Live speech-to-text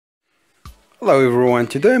Hello everyone,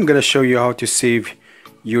 today I'm going to show you how to save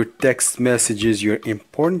your text messages, your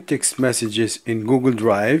important text messages in Google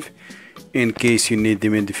Drive in case you need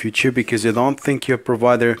them in the future, because I don't think your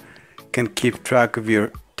provider can keep track of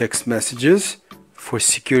your text messages for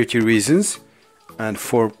security reasons and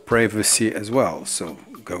for privacy as well. So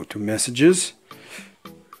go to messages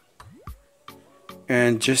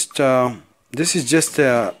and just this is just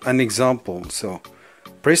an example. So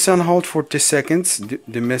press on hold for 2 seconds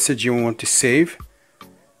the message you want to save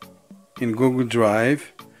in Google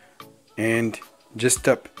Drive and just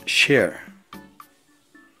tap share.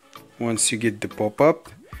 Once you get the pop-up,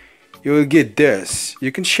 you will get this.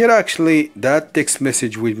 You can share actually that text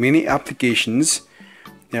message with many applications.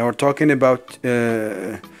 Now we're talking about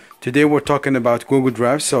today we're talking about Google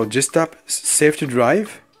Drive. So just tap save to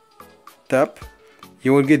drive, tap,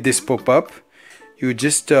 you will get this pop-up. You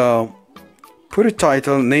just put a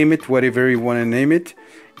title, name it whatever you want to name it,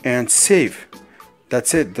 and save.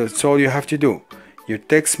 That's it. That's all you have to do. Your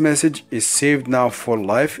text message is saved now for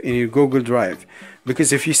life in your Google Drive.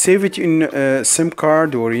 Because if you save it in a SIM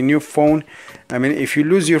card or in your phone, I mean, if you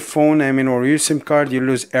lose your phone, I mean, or your SIM card, you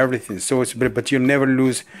lose everything. So it's but you'll never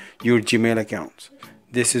lose your Gmail account.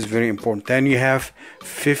 This is very important. And you have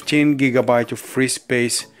 15 gigabytes of free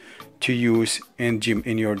space to use in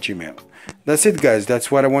your Gmail. That's it, guys.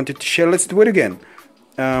 That's what I wanted to share. Let's do it again.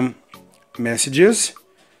 Messages.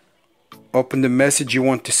 Open the message you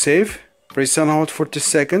want to save. Press on hold for 2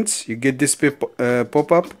 seconds. You get this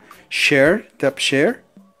pop-up. Share. Tap share.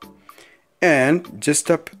 And just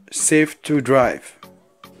tap save to drive.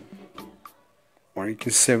 Or you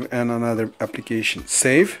can save in another application.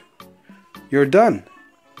 Save. You're done.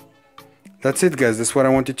 That's it, guys. That's what I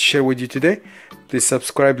wanted to share with you today. Please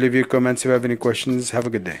subscribe, leave your comments if you have any questions. Have a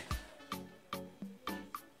good day.